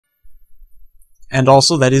And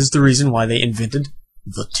also, that is the reason why they invented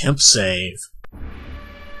the temp save.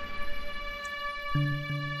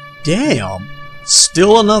 Damn!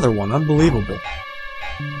 Still another one. Unbelievable.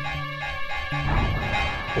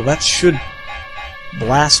 Well, that should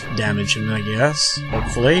blast damage him, I guess.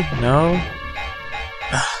 Hopefully. No?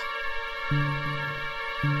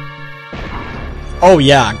 Oh,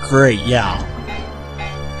 yeah. Great. Yeah.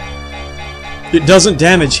 It doesn't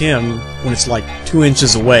damage him when it's like 2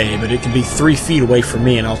 inches away, but it can be 3 feet away from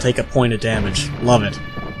me and I'll take a point of damage. Love it.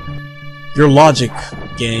 Your logic,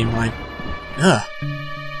 game,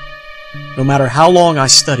 no matter how long I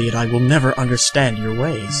study it, I will never understand your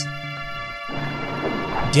ways.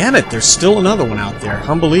 Damn it, there's still another one out there.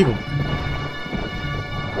 Unbelievable.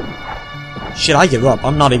 Shit, I give up.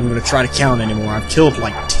 I'm not even going to try to count anymore. I've killed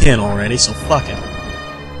like 10 already, so fuck it.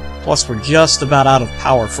 Plus, we're just about out of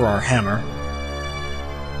power for our hammer.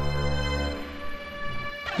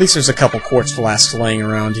 At least there's a couple quartz flasks laying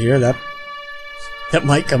around here. That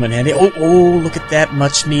might come in handy. Oh, look at that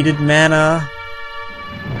much-needed mana.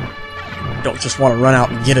 Don't just want to run out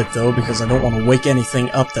and get it, though, because I don't want to wake anything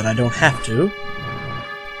up that I don't have to.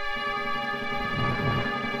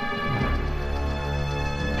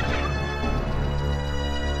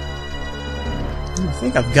 I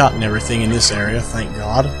think I've gotten everything in this area, thank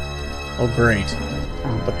God. Oh, great.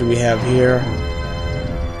 What do we have here?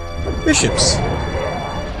 Bishops.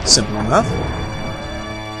 Simple enough.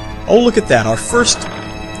 Oh, look at that. Our first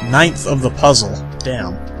 9th of the puzzle.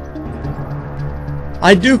 Damn.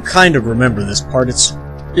 I do kind of remember this part.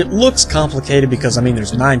 It looks complicated because, I mean,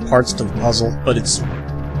 there's 9 parts to the puzzle, but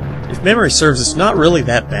if memory serves, it's not really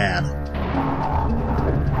that bad.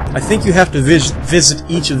 I think you have to visit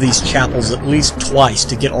each of these chapels at least twice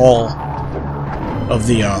to get all of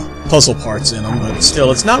the puzzle parts in them, but still,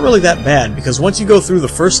 it's not really that bad, because once you go through the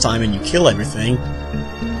first time and you kill everything,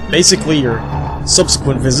 basically your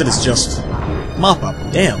subsequent visit is just mop-up.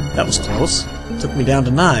 Damn, that was close. Took me down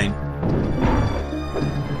to 9.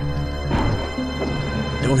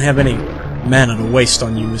 Don't have any mana to waste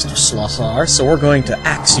on you, Mr. Slothar, so we're going to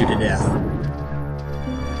axe you to death.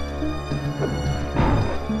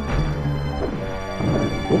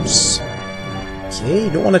 Oops. Okay,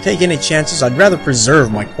 don't want to take any chances. I'd rather preserve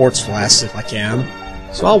my quartz flasks if I can.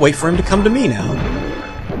 So I'll wait for him to come to me now.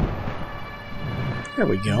 There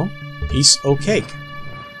we go. Piece o' cake.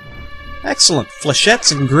 Excellent.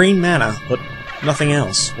 Flechettes and green mana, but nothing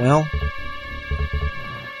else. Well...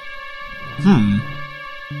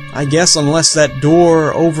 I guess unless that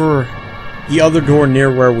door over the other door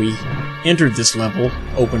near where we entered this level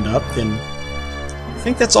opened up, then I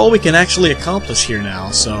think that's all we can actually accomplish here now,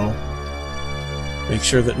 so make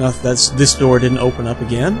sure that this door didn't open up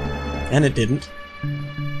again, and it didn't.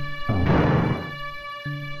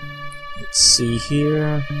 Let's see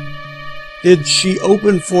here. Did she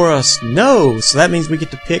open for us? No! So that means we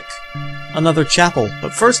get to pick another chapel.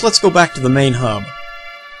 But first, let's go back to the main hub.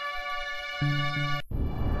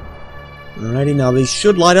 Alrighty, now these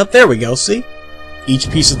should light up. There we go, see? Each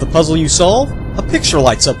piece of the puzzle you solve, a picture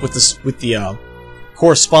lights up with the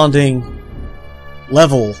corresponding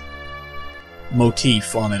level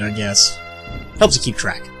motif on it, I guess. Helps you keep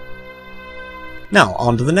track. Now,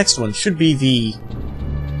 on to the next one. Should be the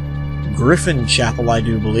Griffin Chapel, I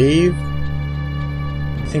do believe.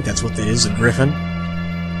 I think that's what that is, a griffin.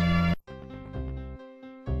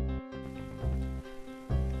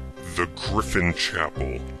 The Griffin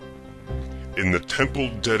Chapel. In the temple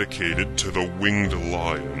dedicated to the winged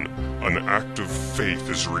lion, an act of faith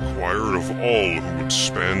is required of all who would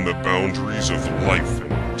span the boundaries of life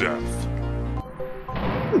and death.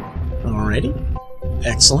 Alrighty.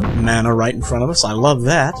 Excellent. Mana right in front of us. I love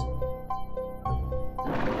that.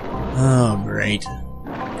 Oh, great.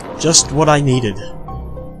 Just what I needed.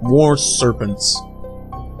 More serpents.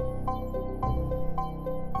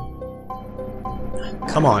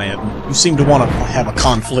 Come on, Ant. You seem to want to have a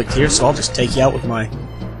conflict here, so I'll just take you out with my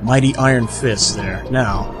mighty iron fist there.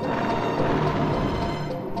 Now.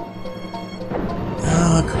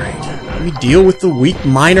 Ah, great. Let me deal with the weak,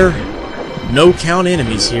 minor, no-count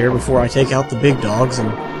enemies here before I take out the big dogs,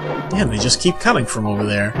 and damn, they just keep coming from over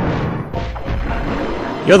there.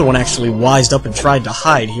 The other one actually wised up and tried to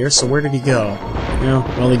hide here, so where did he go?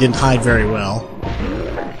 Well, he didn't hide very well.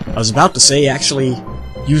 I was about to say he actually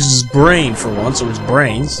uses his brain for once, or his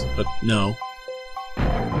brains, but no.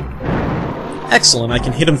 Excellent, I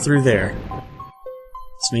can hit him through there.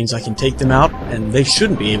 This means I can take them out, and they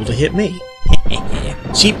shouldn't be able to hit me.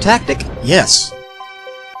 Cheap tactic? Yes.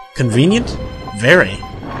 Convenient? Very.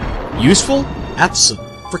 Useful?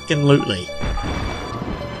 Abso-frickin-lutely.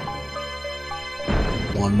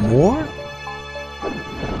 One more?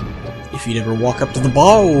 If you'd ever walk up to the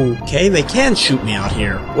bar, okay, they can shoot me out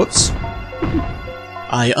here. Whoops.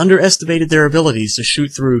 I underestimated their abilities to shoot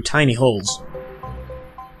through tiny holes.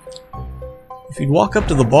 If he'd walk up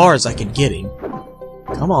to the bars, I could get him.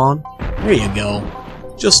 Come on. There you go.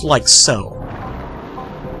 Just like so.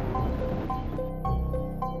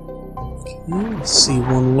 Okay, let's see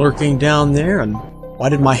one lurking down there, and why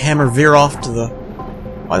did my hammer veer off to the...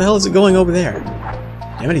 Why the hell is it going over there?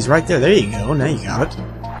 Damn it, he's right there. There you go. Now you got it.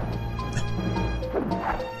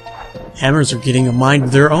 Hammers are getting a mind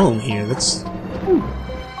of their own here. That's... I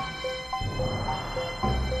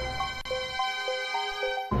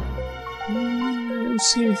don't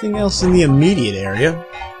see anything else in the immediate area.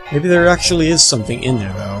 Maybe there actually is something in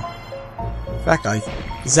there, though. In fact,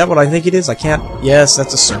 is that what I think it is? I can't... Yes,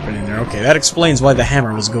 that's a serpent in there. Okay, that explains why the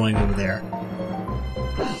hammer was going over there.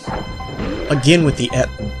 Again with the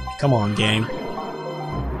Come on, game.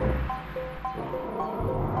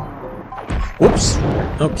 Whoops.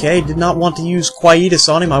 Okay, did not want to use Quietus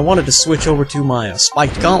on him. I wanted to switch over to my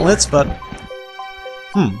spiked gauntlets, but...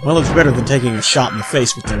 well, it's better than taking a shot in the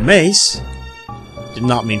face with their mace. Did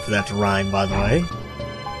not mean for that to rhyme, by the way.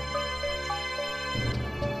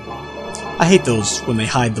 I hate those when they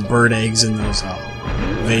hide the bird eggs in those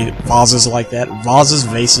vases like that.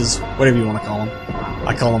 Vases, whatever you want to call them.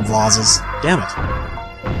 I call them vases. Damn it.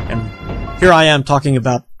 And here I am talking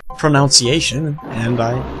about pronunciation, and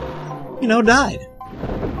I... died.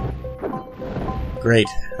 Great.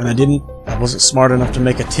 And I wasn't smart enough to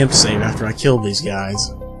make a temp save after I killed these guys.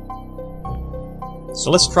 So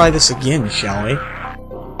let's try this again, shall we?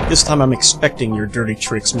 This time I'm expecting your dirty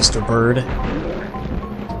tricks, Mr. Bird.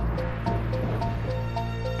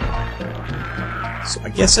 So I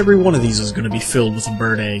guess every one of these is going to be filled with a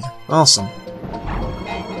bird egg. Awesome.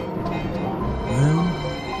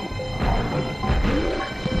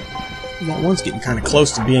 That one's getting kind of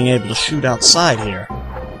close to being able to shoot outside here.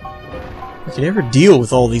 If I could ever deal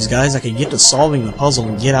with all these guys, I could get to solving the puzzle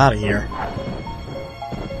and get out of here.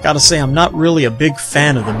 Gotta say, I'm not really a big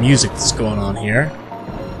fan of the music that's going on here.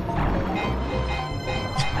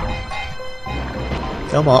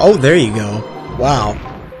 Come on. Oh, there you go. Wow.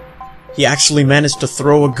 He actually managed to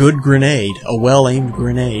throw a good grenade. A well-aimed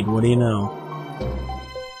grenade. What do you know?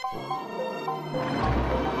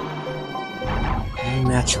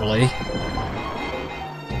 Naturally.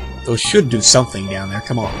 Those should do something down there.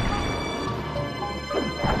 Come on.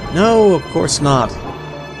 No, of course not.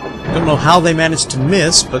 I don't know how they managed to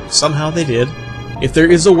miss, but somehow they did. If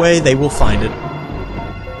there is a way, they will find it.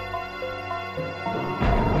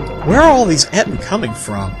 Where are all these Etten coming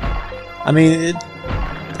from? I mean,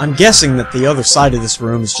 I'm guessing that the other side of this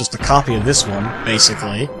room is just a copy of this one,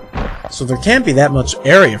 basically. So there can't be that much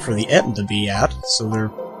area for the Etten to be at, so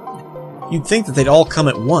they're... You'd think that they'd all come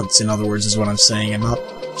at once, in other words, is what I'm saying, and not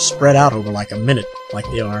spread out over like a minute, like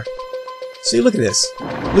they are. See, look at this.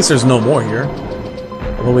 At least there's no more here.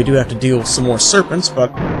 Although we do have to deal with some more serpents,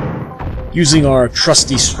 but using our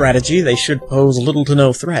trusty strategy, they should pose little to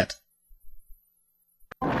no threat.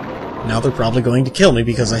 Now they're probably going to kill me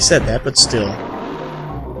because I said that, but still.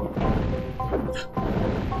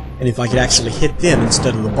 And if I could actually hit them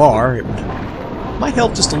instead of the bar, it might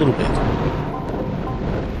help just a little bit.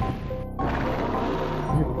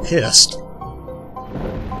 I'm pissed.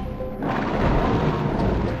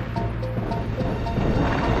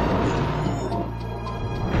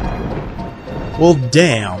 Well,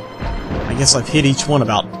 damn. I guess I've hit each one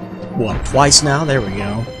about, what, twice now? There we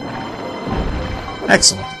go.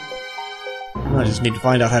 Excellent. I just need to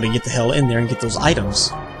find out how to get the hell in there and get those items.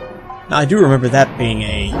 Now, I do remember that being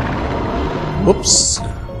a... Whoops.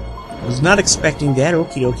 I was not expecting that.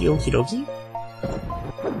 Okie dokie, okie dokie.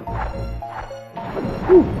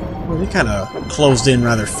 Well, they kind of closed in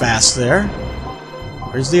rather fast there.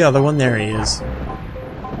 Where's the other one? There he is.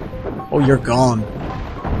 Oh, you're gone.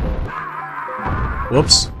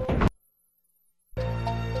 Whoops.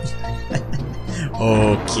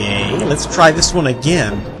 Okay, let's try this one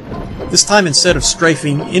again. This time, instead of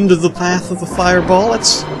strafing into the path of the fireball,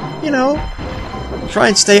 let's, you know, try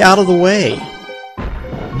and stay out of the way.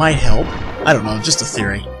 Might help. I don't know, just a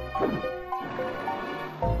theory.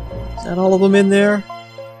 Is that all of them in there?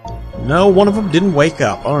 No, one of them didn't wake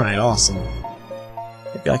up. Alright, awesome.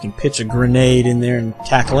 Maybe I can pitch a grenade in there and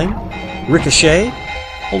tackle him. Ricochet.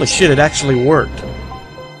 Holy shit, it actually worked.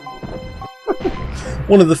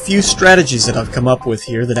 One of the few strategies that I've come up with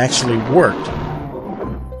here that actually worked.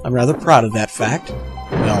 I'm rather proud of that fact.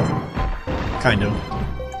 Well, kind of.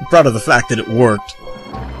 I'm proud of the fact that it worked.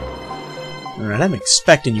 Alright, I'm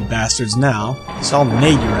expecting you bastards now, so I'll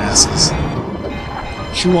nade your asses.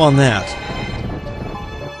 Chew on that.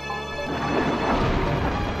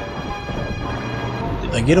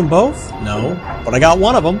 Did I get them both? No, but I got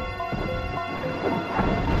one of them.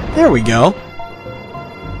 There we go.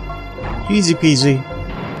 Easy peasy.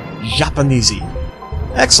 Japanesey.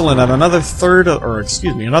 Excellent, and another third,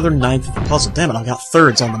 another ninth of the puzzle. Damn it, I've got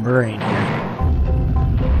thirds on the brain here.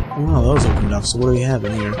 Oh, those opened up, so what do we have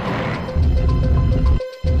in here?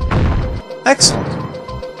 Excellent.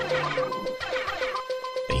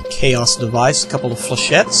 A chaos device, a couple of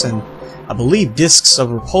flechettes, and I believe discs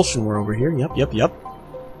of repulsion were over here. Yep.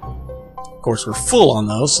 Of course, we're full on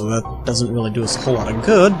those, so that doesn't really do us a whole lot of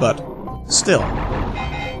good, but still.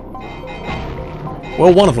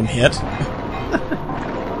 Well, one of them hit.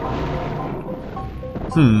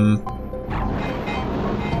 Come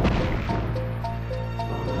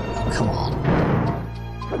on.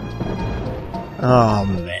 Oh,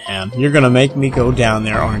 man. You're gonna make me go down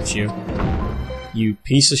there, aren't you? You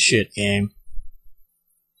piece of shit game.